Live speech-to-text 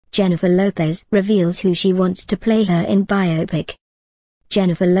Jennifer Lopez reveals who she wants to play her in biopic.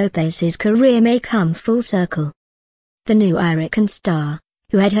 Jennifer Lopez's career may come full circle. The Nuyorican star,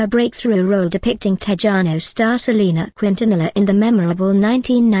 who had her breakthrough role depicting Tejano star Selena Quintanilla in the memorable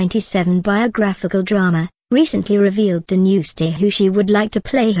 1997 biographical drama, recently revealed to Newsday who she would like to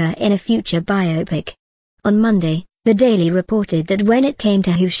play her in a future biopic. On Monday, The Daily reported that when it came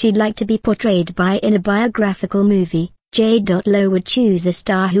to who she'd like to be portrayed by in a biographical movie, J.Lo would choose the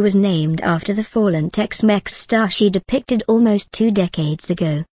star who was named after the fallen Tex-Mex star she depicted almost 2 decades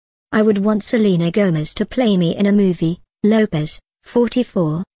ago. "I would want Selena Gomez to play me in a movie," Lopez,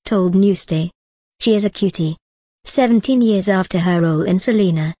 44, told Newsday. She is a cutie. 17 years after her role in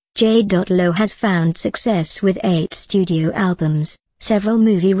Selena, J.Lo has found success with 8 studio albums, several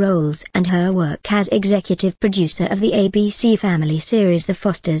movie roles and her work as executive producer of the ABC Family series The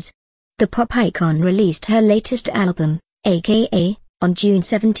Fosters. The pop icon released her latest album, A.K.A., on June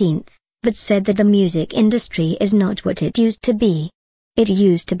 17, but said that the music industry is not what it used to be. "It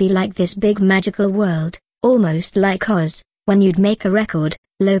used to be like this big magical world, almost like Oz, when you'd make a record,"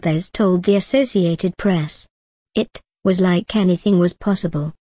 Lopez told the Associated Press. "It was like anything was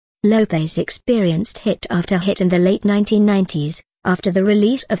possible." Lopez experienced hit after hit in the late 1990s, after the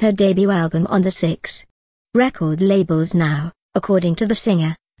release of her debut album on the 6. Record labels now, according to the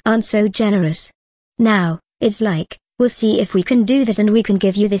singer, aren't so generous. Now, it's like, we'll see if we can do that and we can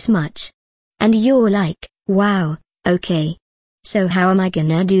give you this much. And you're like, wow, okay. So how am I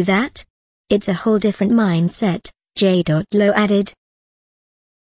gonna do that? It's a whole different mindset, J.Lo added.